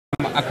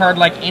a card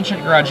like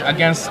Ancient Grudge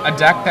against a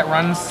deck that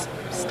runs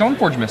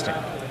Stoneforge Mystic?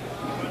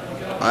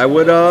 I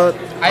would, I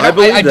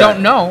believe that.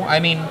 don't know. I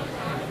mean,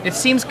 it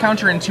seems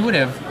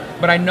counterintuitive,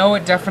 but I know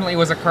it definitely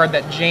was a card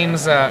that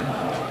James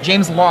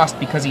lost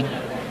because he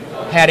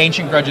had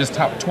Ancient Grudges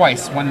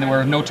twice when there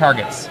were no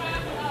targets.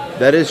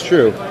 That is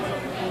true.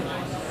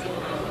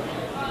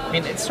 I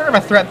mean, it's sort of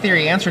a threat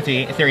theory, answer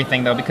theory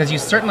thing, though, because you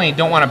certainly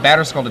don't want a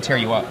Batterskull to tear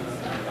you up.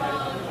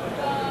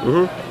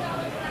 Mm-hmm.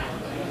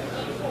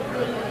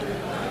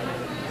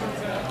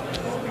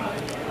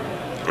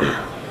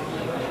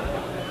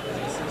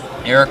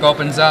 Eric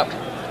opens up.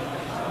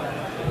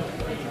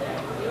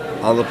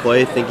 On the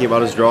play, thinking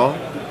about his draw.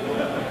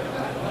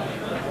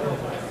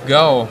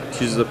 Go.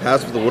 Chooses a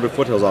pass with the Wooded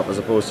Foothills off as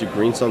opposed to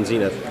Green Sun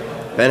Zenith.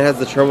 Ben has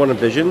the turn 1 of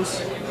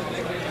Visions.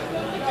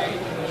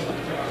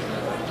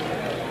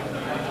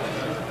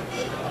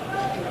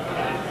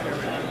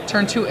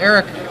 Turn 2,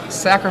 Eric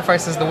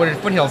sacrifices the Wooded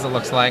Foothills, it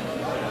looks like.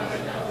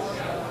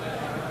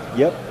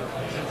 Yep.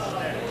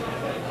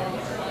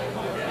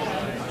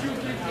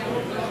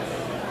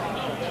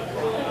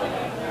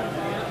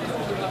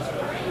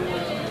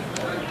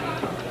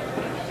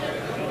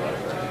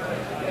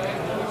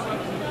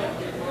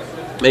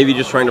 Maybe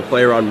just trying to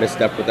play around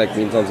Misstep with that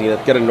Green Sun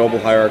Zenith. Get a Noble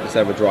Hierarch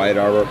instead of a Dryad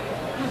Arbor.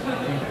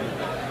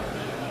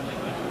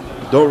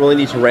 Don't really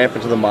need to ramp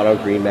into the mono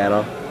green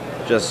mana.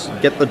 Just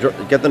get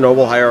the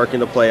Noble Hierarch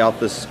into play off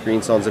this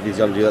Green Suns if he's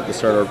going to do that this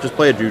turn. Or just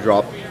play a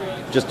Dewdrop.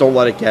 Just don't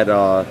let it get...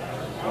 Oh,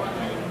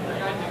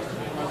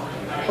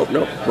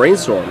 no.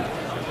 Brainstorm.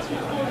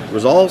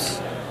 Resolves.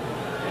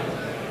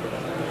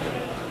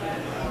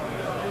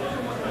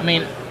 I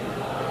mean,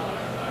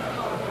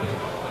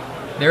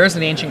 there is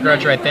an Ancient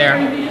Grudge right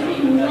there.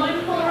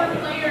 One more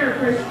player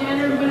for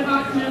standard win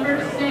box number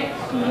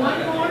 6.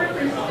 One more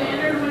for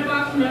standard win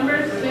box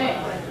number 6.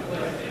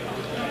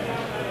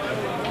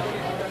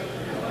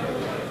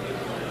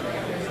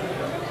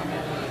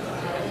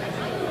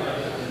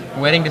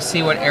 Waiting to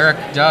see what Eric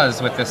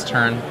does with this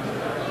turn.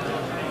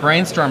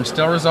 Brainstorm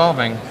still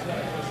resolving.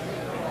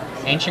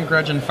 Ancient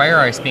Grudge and Fire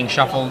Ice being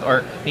shuffled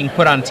or being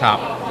put on top.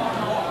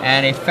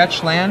 And a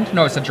fetch land?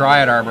 No, it's a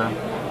Dryad Arbor.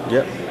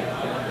 Yep.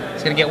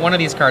 It's going to get one of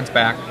these cards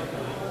back.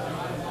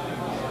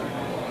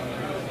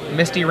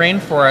 Misty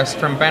Rainforest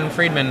from Ben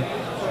Friedman,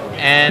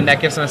 and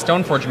that gives him a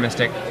Stoneforge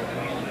Mystic.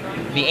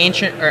 The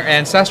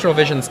Ancestral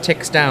Visions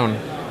ticks down.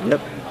 Yep.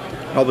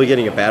 Probably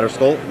getting a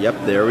Batterskull.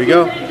 Yep, there we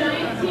go. Two-headed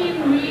giant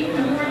team read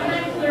and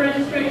Hornback to the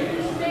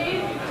registration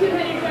stage.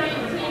 Two-headed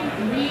giant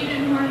team read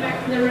and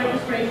Hornback to the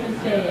registration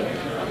stage.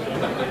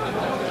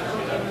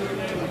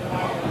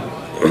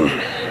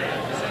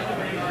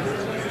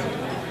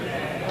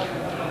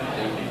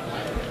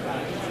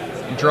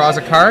 Draws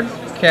a card,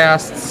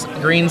 casts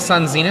Green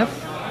Sun Zenith.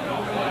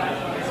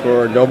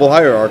 For Noble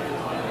Hierarch.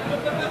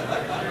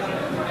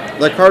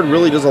 That card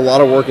really does a lot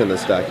of work in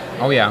this deck.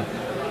 Oh yeah.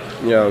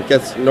 You know,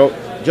 gets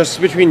just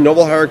between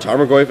Noble Hierarch,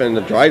 Tarmogoyf, and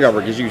the Dryad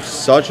Arbor gives you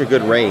such a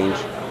good range.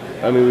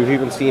 I mean, we've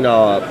even seen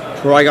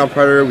Trigon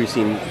Predator, we've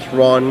seen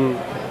Thrun,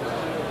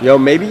 you know,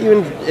 maybe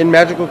even in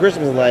Magical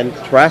Christmas Land,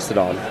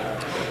 Terrastodon.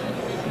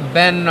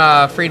 Ben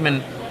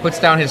Friedman puts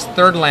down his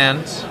third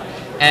land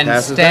and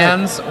Passes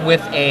stands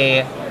with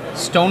a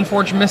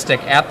Stoneforge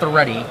Mystic at the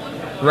ready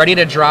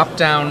to drop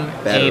down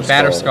a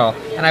Batterskull.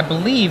 And I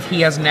believe he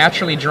has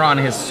naturally drawn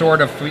his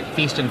Sword of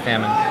Feast and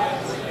Famine.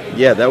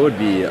 Yeah, that would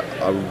be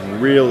a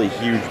really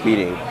huge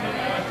beating.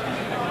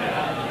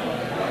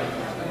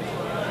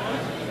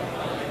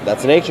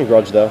 That's an Ancient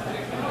Grudge, though.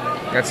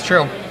 That's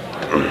true.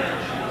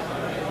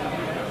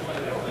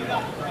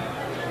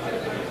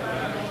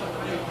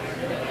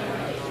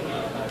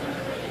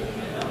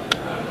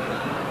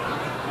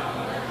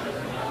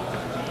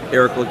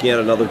 Eric looking at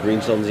another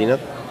Green Sun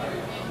Zenith.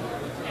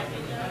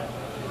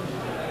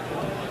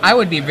 I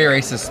would be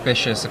very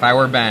suspicious if I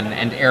were Ben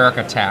and Eric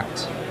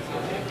attacked.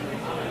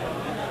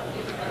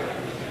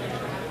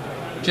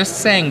 Just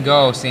saying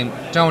go,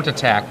 don't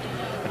attack.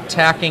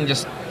 Attacking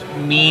just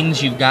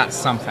means you've got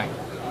something.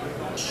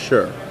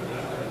 Sure.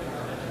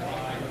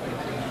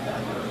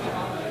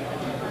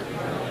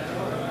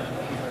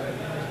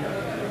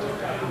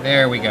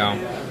 There we go.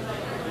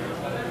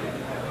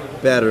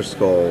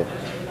 Batterskull.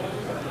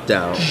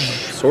 Down.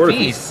 Sword of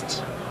Feast.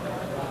 Feast.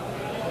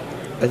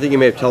 I think he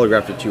may have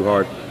telegraphed it too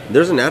hard.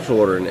 There's a Natural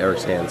Order in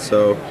Eric's hand,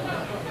 so...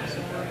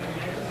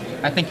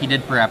 I think he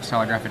did perhaps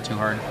telegraph it too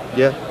hard.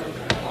 Yeah.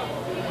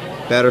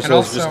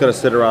 Batterskull's just going to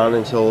sit around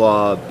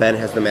until Ben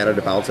has the mana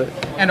to bounce it.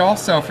 And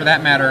also, for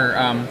that matter,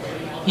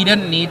 he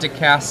didn't need to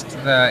cast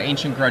the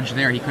Ancient Grudge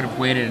there. He could have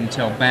waited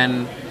until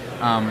Ben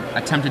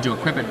attempted to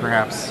equip it,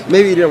 perhaps.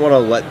 Maybe he didn't want to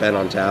let Ben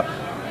on tap.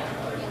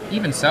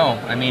 Even so,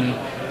 I mean,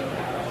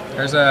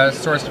 there's a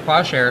Swords to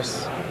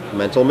Plowshares.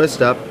 Mental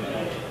misstep.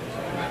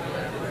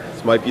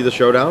 This might be the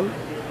showdown.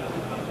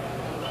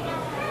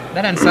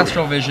 That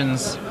Ancestral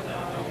Visions,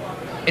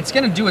 it's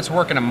going to do its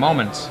work in a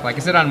moment. Like,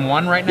 is it on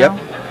 1 right now?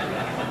 Yep.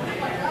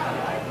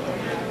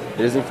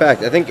 It is, in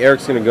fact. I think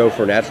Eric's going to go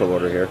for Natural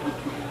Order here.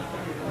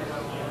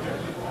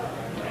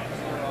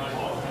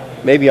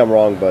 Maybe I'm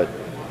wrong, but...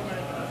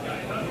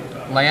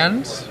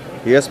 Land.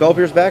 He has Spell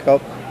Pierce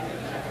backup.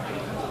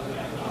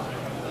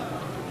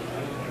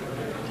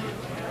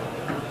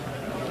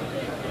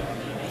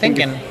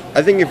 Thinking.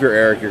 I think if you're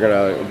Eric, you're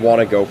going to want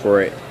to go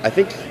for it. I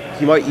think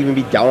he might even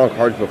be down on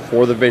cards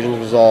before the Visions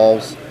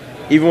resolves.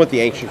 Even with the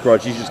Ancient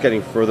Grudge, he's just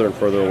getting further and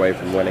further away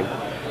from winning.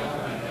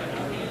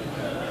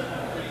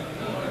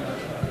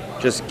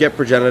 Just get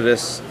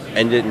Progenitus,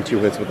 end it in 2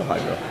 hits with the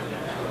Hydra.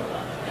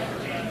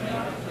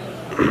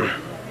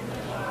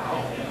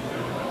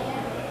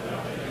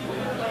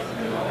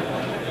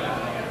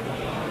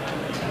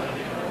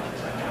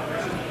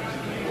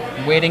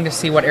 Waiting to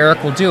see what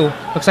Eric will do.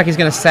 Looks like he's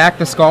going to sack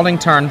the Scalding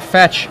Tarn,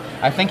 fetch.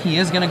 I think he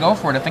is going to go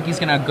for it. I think he's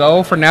going to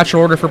go for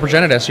Natural Order for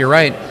Progenitus. You're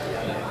right.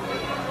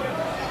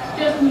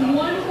 Just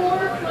one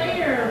more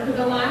player for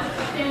the last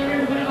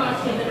standard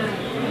Winnabox of the night.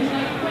 If you'd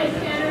like to play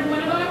standard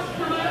Winnabox,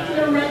 come out to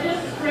the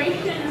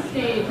registration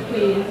stage,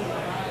 please.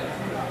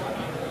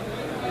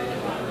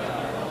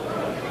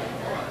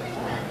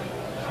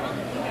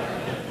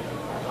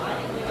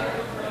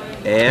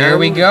 And here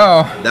we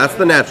go. That's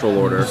the Natural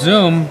Order.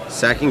 Zoom.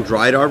 Sacking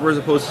Dried Arbor as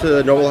opposed to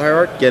the Noble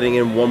Hierarch, getting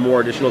in 1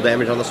 more additional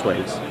damage on the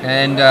swings.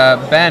 And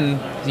Ben,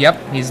 yep,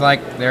 he's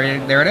like, there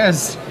it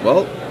is.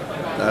 Well,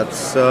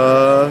 that's,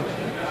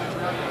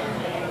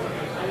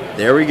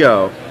 there we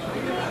go.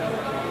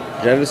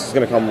 Genesis is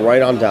going to come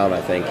right on down, I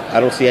think. I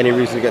don't see any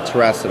reason to get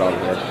terrasted on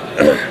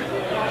here.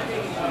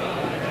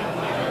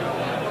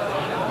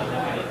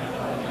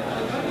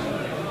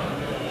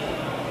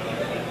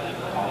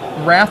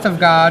 Wrath of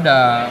God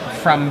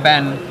from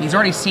Ben. He's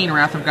already seen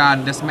Wrath of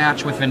God this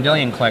match with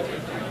Vendilion Click.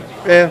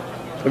 Yeah,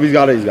 if he's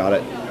got it, he's got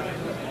it.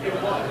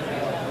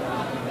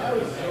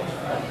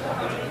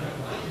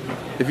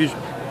 If you,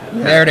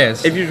 there it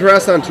is. If you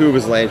terrace on 2 of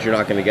his lands, you're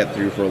not going to get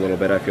through for a little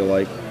bit, I feel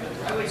like.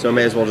 So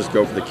may as well just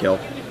go for the kill.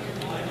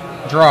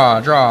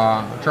 Draw,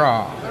 draw,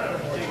 draw.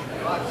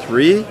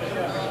 3?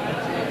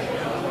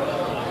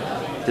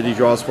 Did he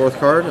draw his 4th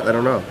card? I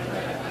don't know.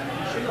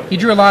 He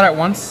drew a lot at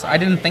once. I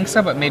didn't think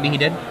so, but maybe he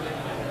did.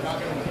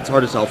 It's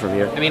hard to tell from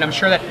here. I mean, I'm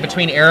sure that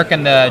between Eric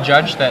and the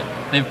judge that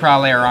they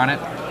probably are on it.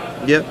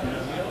 Yep.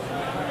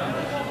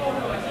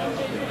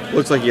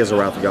 Looks like he has a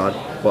Wrath of God,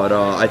 but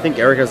I think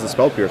Eric has the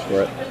Spell Pierce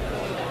for it.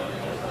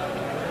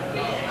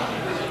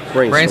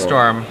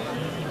 Brainstorm.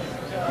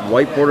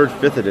 White bordered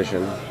 5th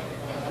edition.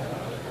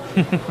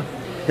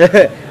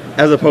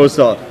 As opposed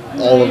to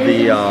all of the,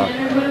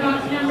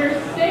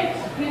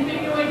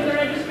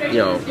 you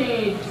know,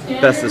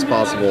 bestest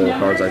possible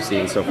cards I've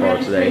seen so far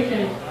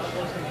today.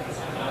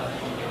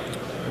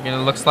 Again,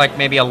 it looks like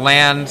maybe a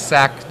land,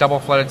 sack,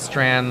 double-flooded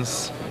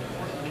strands,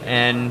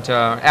 and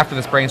after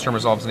this Brainstorm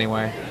resolves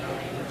anyway.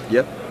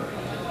 Yep.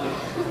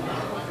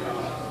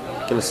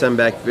 Gonna send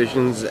back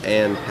Visions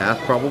and Path,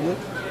 probably.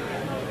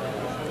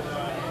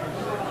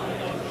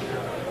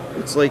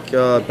 Looks like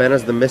Ben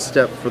has the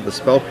misstep for the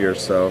Spell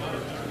Pierce, so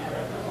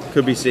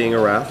could be seeing a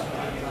Wrath.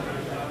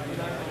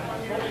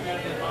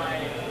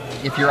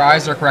 If your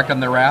eyes are correct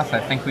on the Wrath, I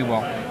think we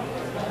will.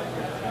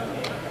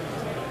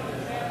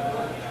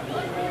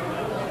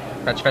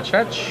 Fetch, fetch,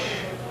 fetch.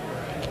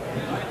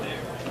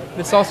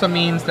 This also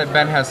means that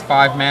Ben has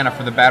 5 mana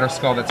for the Batter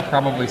Skull that's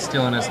probably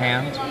still in his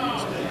hand.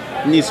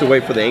 He needs to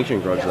wait for the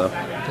Ancient Grudge, though.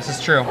 This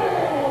is true.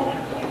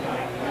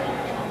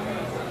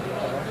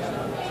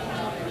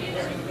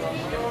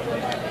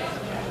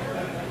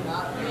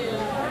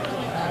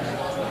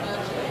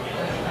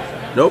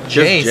 Nope,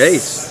 just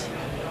Jace.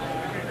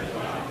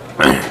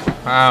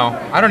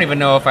 Wow. I don't even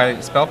know if I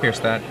Spell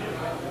Pierced that.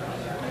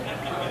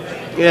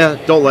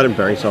 Yeah, don't let him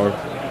Brainstorm.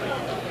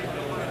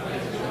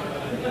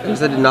 I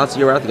guess I did not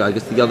see a Wrath of God. I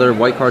guess the other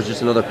white card is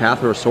just another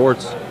Path or a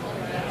Swords.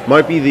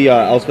 Might be the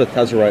Elspeth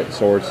Tezzerite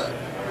Swords.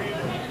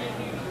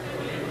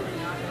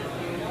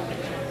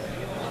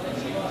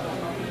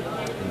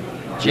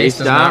 Jace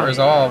does not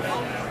resolve.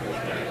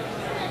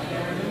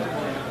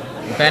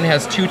 Ben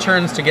has 2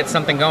 turns to get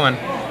something going.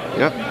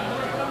 Yep.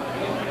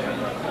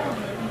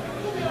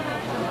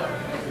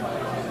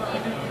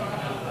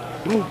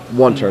 Ooh,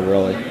 1 turn,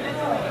 really.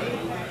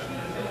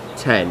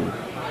 10.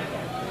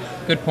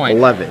 Good point.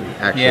 11,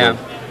 actually. Yeah.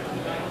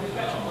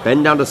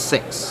 Ben down to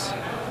 6.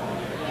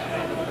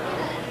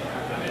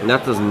 And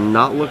that does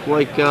not look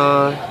like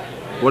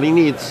what he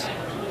needs.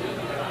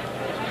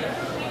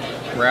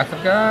 Wrath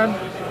of God?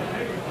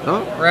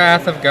 Oh.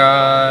 Wrath of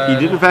God. He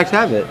did, in fact,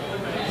 have it.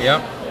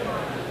 Yep.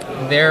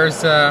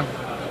 There's, yeah,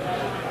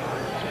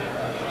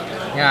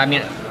 I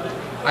mean,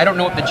 I don't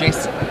know what the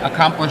Jace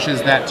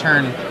accomplishes that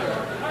turn.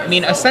 I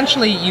mean,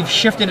 essentially, you've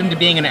shifted into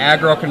being an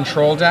aggro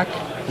control deck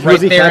right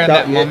there in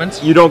that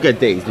moment. You don't get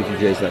dazed if you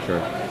Jace that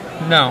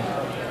turn. No.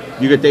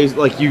 You get dazed,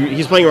 like,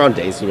 he's playing around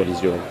dazed is what he's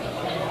doing.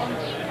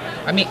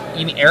 I mean,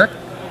 you mean Eric?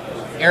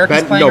 Eric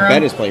Ben, is playing around? No,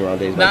 Ben is playing around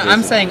dazed. No,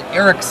 I'm saying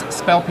Eric's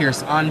Spell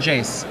Pierce on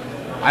Jace.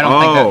 I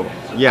don't think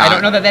that... Yeah. I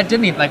don't know that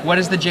didn't even... Like, what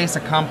does the Jace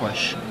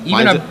accomplish?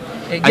 Even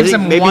it gives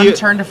him maybe 1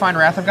 turn to find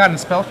Wrath of God, and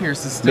Spell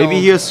Pierce is still...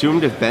 Maybe he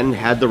assumed if Ben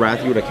had the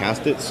Wrath, he would have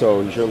cast it,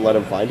 so you shouldn't let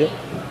him find it.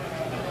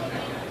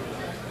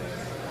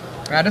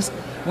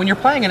 when you're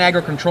playing an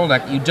aggro control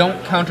deck, you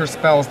don't counter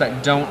spells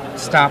that don't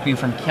stop you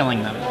from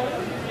killing them.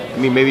 I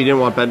mean, maybe he didn't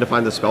want Ben to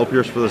find the Spell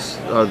Pierce for this,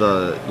 or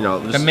the, you know...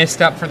 The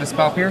misstep for the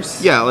Spell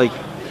Pierce? Yeah, like,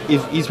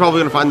 he's probably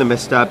going to find the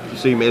misstep,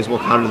 so you may as well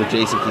counter the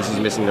Jace in case he's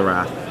missing the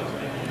Wrath.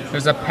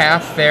 There's a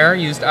path there,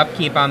 used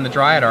upkeep on the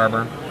Dryad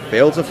Arbor.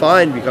 Failed to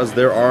find because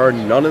there are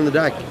none in the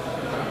deck.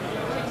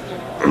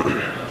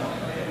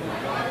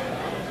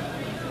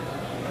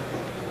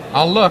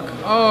 I'll look.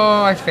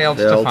 Oh, I failed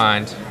to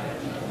find.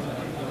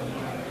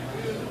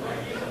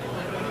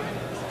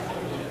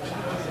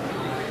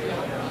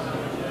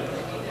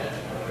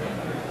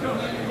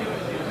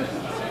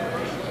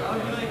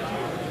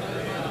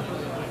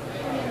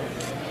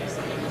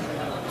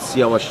 See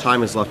how much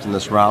time is left in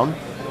this round.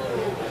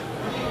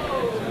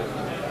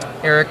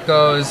 Eric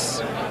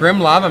goes Grim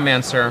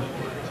Lavamancer.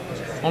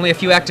 Only a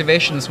few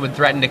activations would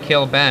threaten to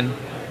kill Ben.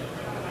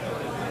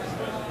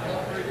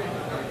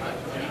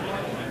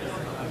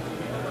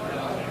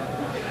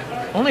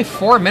 Only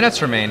 4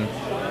 minutes remain.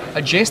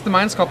 A Jace the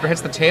Mind Sculptor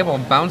hits the table,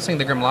 bouncing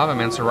the Grim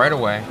Lavamancer right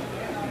away.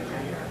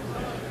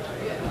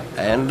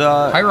 And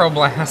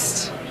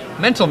Pyroblast.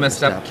 Mental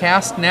Misstep,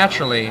 cast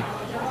naturally.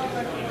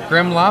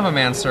 Grim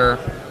Lavamancer.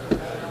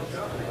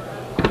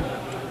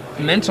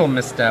 Mental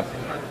Misstep.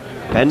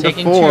 Ben to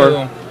Taking 4.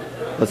 2.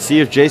 Let's see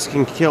if Jace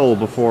can kill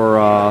before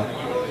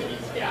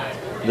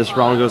this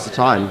round goes to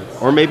time.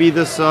 Or maybe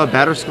this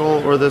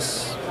Batterskull or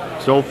this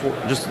Stone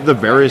just the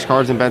various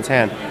cards in Ben's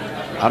hand.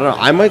 I don't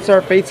know. I might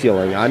start Fate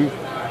Sealing.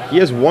 He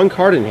has 1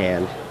 card in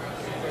hand.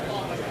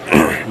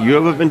 You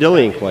have a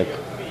Vendilion Click.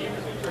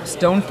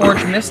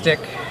 Stoneforge Mystic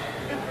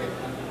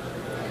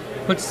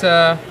puts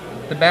the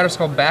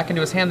Batterskull back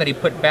into his hand that he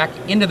put back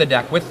into the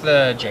deck with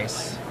the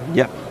Jace.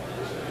 Yep.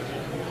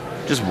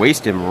 Just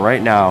waste him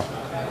right now.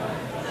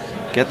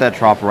 Get that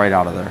drop right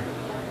out of there.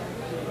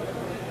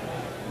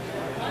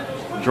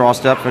 Draw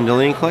step,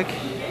 Vendilion Click.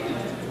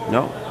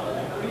 No.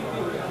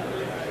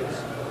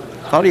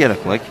 Thought he had a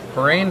click.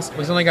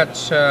 He's only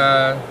got.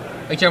 Are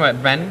you talking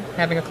about Ben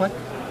having a click?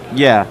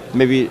 Yeah,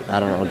 maybe,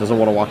 I don't know, doesn't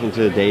want to walk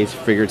into the days,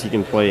 figures he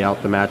can play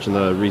out the match in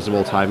the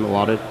reasonable time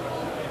allotted.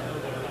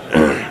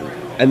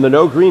 And the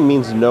no green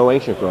means no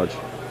Ancient Grudge.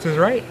 This is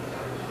right.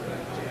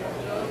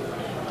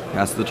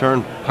 That's the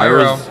turn.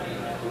 Pyro.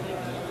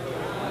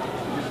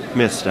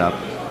 Misstep.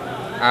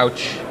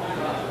 Ouch.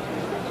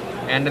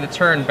 End of the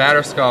turn,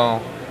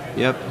 Batterskull.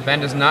 Yep.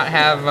 Ben does not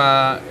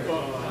have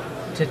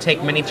to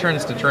take many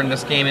turns to turn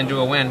this game into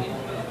a win.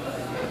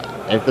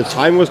 If the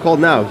time was called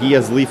now, he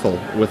has lethal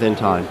within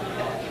time.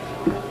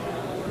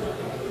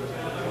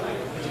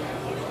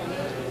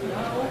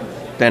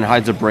 Ben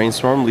hides a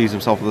Brainstorm, leaves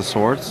himself with the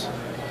swords.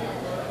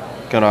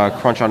 Gonna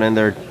crunch on in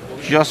there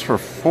just for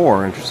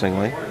 4,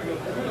 interestingly.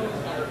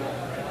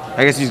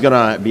 I guess he's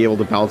gonna be able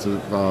to bounce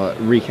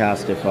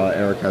recast if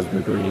Eric has the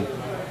green.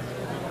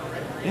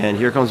 And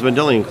here comes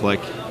Vendilion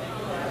Click.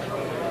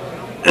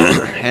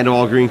 Handle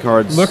all green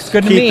cards. Looks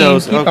good to Keep me.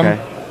 those. Keep okay.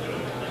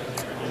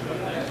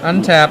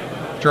 Them. Untap.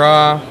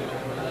 Draw.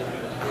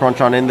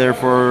 Crunch on in there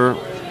for...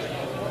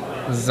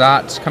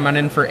 Zot coming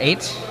in for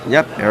 8.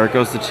 Yep, Eric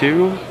goes to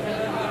 2.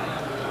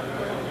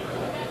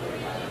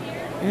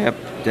 Yep,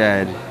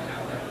 dead.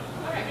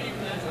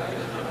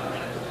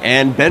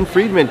 And Ben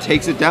Friedman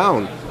takes it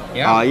down.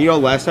 Yeah. You know,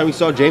 last time we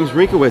saw James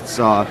Rinkowitz...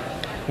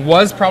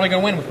 was probably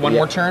going to win with one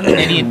more turn,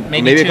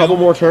 maybe a couple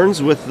more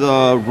turns with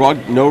the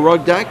no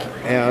rug deck,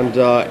 and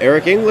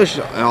Eric English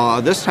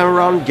this time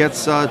around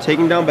gets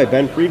taken down by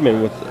Ben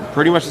Friedman with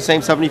pretty much the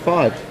same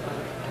 75.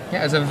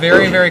 Yeah, it's a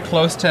very, very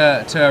close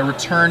to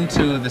return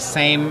to the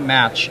same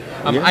match.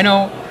 I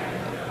know,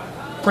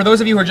 for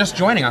those of you who are just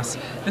joining us,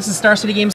 this is Star City Games